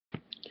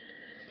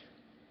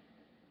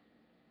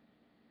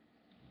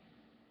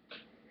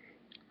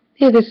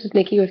Hey, this is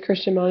Nikki with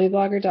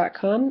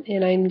ChristianMommyBlogger.com,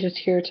 and I'm just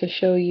here to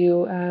show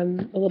you a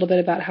little bit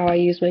about how I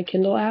use my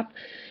Kindle app.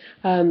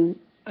 I'm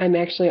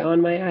actually on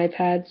my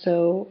iPad,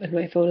 and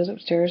my phone is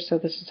upstairs, so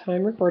this is how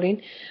I'm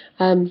recording.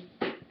 I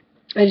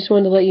just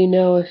wanted to let you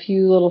know a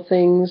few little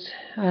things.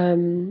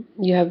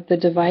 You have the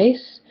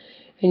device,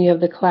 and you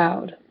have the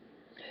cloud.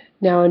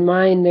 Now in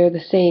mine, they're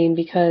the same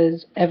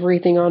because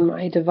everything on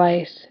my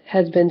device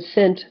has been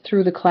sent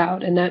through the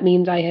cloud, and that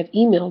means I have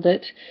emailed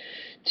it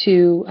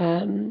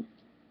to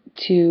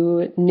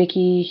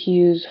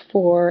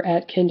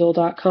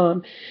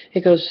nikkihughes4@kindle.com.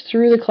 It goes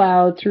through the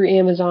cloud, through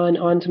Amazon,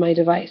 onto my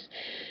device.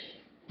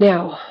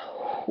 Now,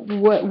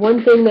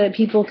 one thing that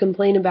people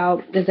complain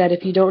about is that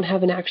if you don't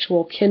have an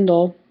actual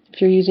Kindle,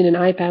 if you're using an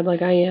iPad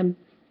like I am,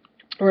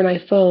 or an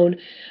iPhone,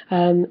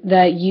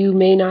 that you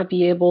may not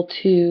be able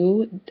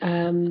to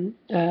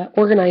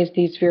organize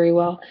these very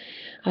well.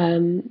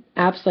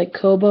 Apps like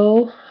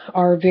Kobo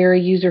are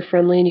very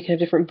user-friendly, and you can have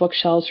different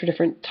bookshelves for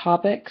different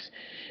topics.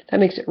 That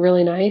makes it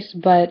really nice,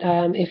 but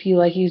if you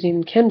like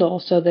using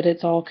Kindle so that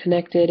it's all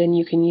connected and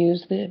you can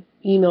use the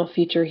email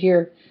feature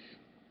here,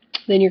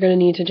 then you're going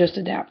to need to just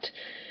adapt.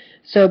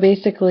 So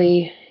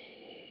basically,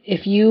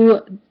 if you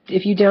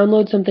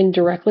download something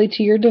directly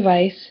to your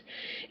device,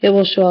 it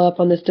will show up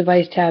on this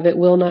device tab. It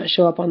will not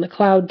show up on the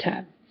cloud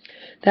tab.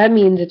 That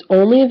means it's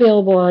only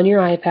available on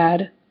your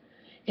iPad.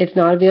 It's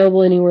not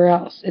available anywhere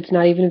else. It's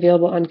not even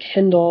available on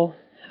Kindle,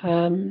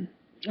 on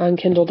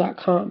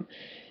Kindle.com,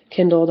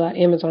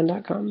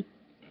 Kindle.amazon.com.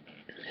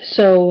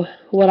 So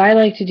what I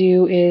like to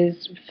do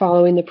is,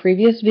 following the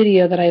previous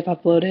video that I've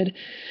uploaded,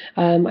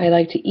 I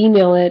like to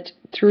email it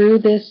through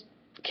this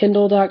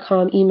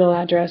Kindle.com email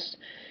address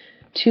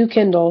to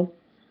Kindle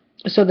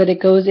so that it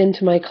goes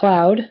into my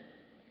cloud,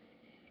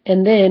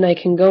 and then I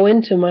can go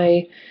into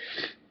my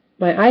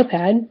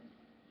iPad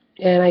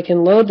and I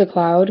can load the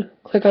cloud,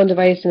 click on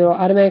device, and it will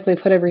automatically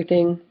put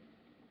everything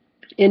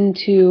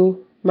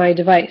into my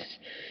device.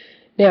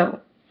 Now,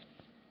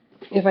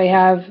 if I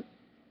have,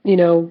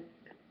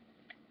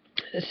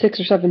 6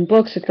 or 7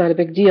 books, it's not a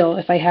big deal.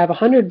 If I have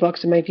 100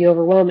 books, it might be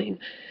overwhelming.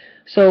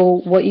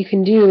 So what you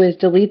can do is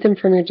delete them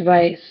from your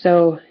device.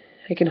 So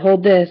I can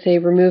hold this, say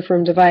remove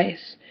from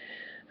device.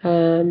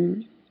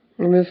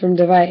 Remove from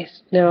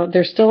device. Now,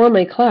 they're still on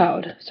my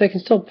cloud, so I can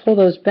still pull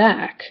those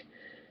back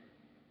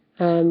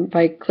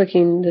by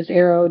clicking this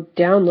arrow,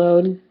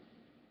 download.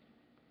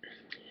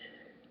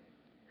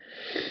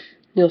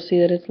 You'll see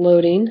that it's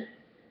loading.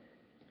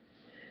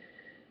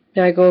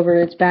 Now I go over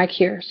and it's back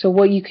here. So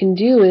what you can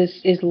do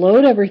is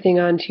load everything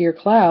onto your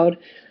cloud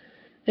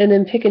and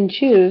then pick and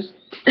choose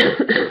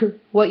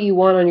what you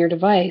want on your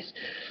device.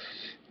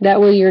 That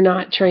way you're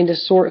not trying to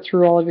sort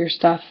through all of your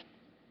stuff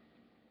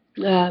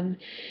in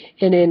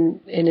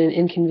an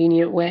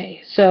inconvenient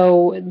way.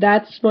 So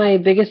that's my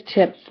biggest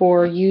tip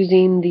for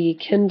using the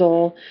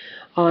Kindle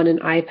on an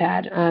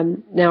iPad.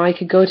 Now I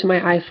could go to my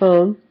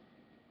iPhone,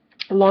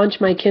 launch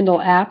my Kindle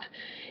app,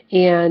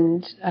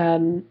 and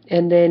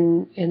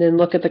then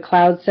look at the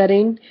cloud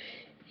setting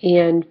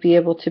and be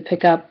able to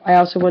pick up. I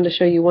also wanted to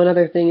show you one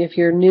other thing. If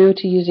you're new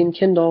to using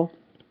Kindle,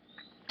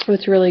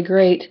 what's really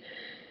great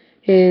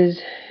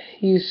is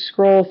you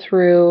scroll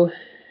through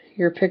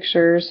your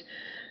pictures.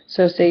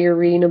 So say you're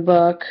reading a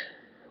book.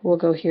 We'll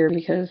go here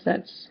because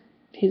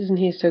isn't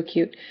he so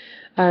cute?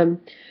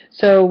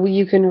 So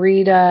you can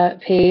read a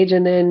page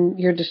and then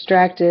you're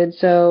distracted.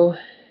 So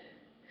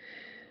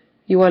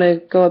you want to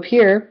go up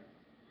here.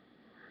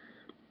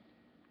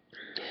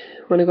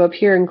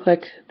 And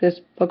click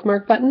this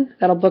bookmark button.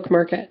 That'll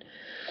bookmark it.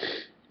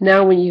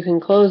 Now when you can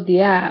close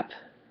the app,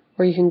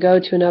 or you can go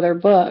to another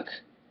book,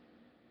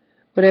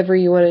 whatever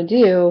you want to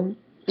do,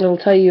 it'll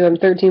tell you I'm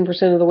 13%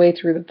 of the way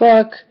through the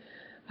book.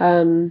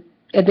 And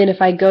then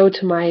if I go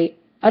to my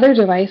other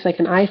device, like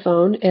an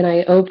iPhone, and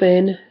I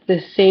open the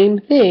same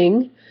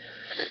thing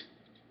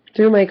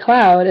through my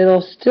cloud,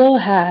 it'll still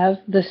have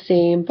the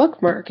same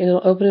bookmark, and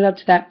it'll open it up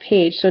to that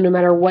page. So no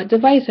matter what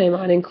device I'm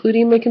on,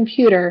 including my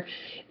computer,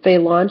 if they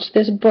launch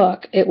this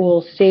book, it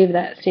will save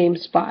that same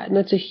spot. And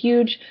that's a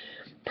huge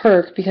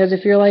perk, because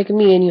if you're like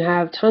me and you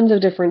have tons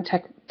of different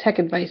tech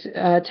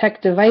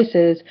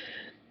devices,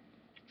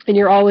 and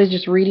you're always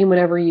just reading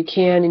whenever you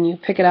can, and you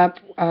pick it up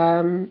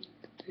 5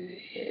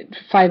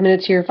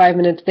 minutes here, 5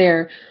 minutes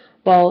there.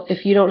 Well,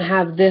 if you don't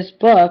have this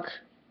book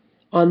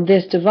on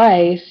this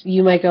device,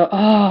 you might go,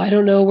 oh, I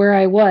don't know where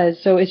I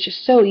was. So it's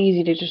just so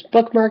easy to just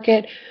bookmark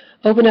it,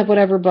 open up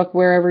whatever book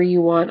wherever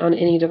you want on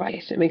any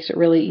device. It makes it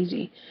really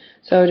easy.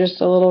 So just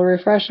a little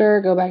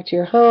refresher, go back to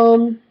your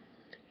home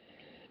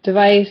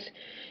device,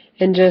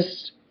 and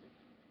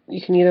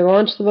you can either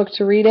launch the book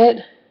to read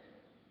it,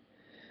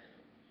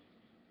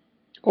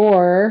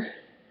 or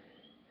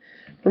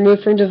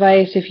remove from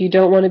device if you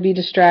don't want to be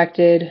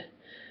distracted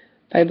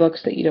by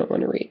books that you don't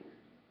want to read.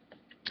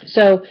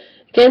 So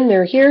again,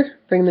 they're here.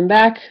 Bring them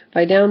back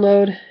by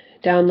download,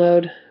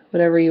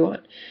 whatever you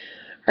want.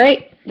 All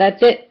right,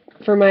 that's it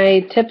for my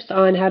tips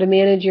on how to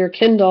manage your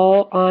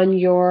Kindle on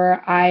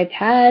your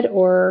iPad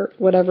or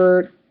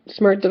whatever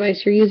smart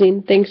device you're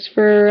using. Thanks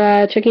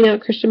for checking out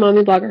Christian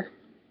Mommy Blogger.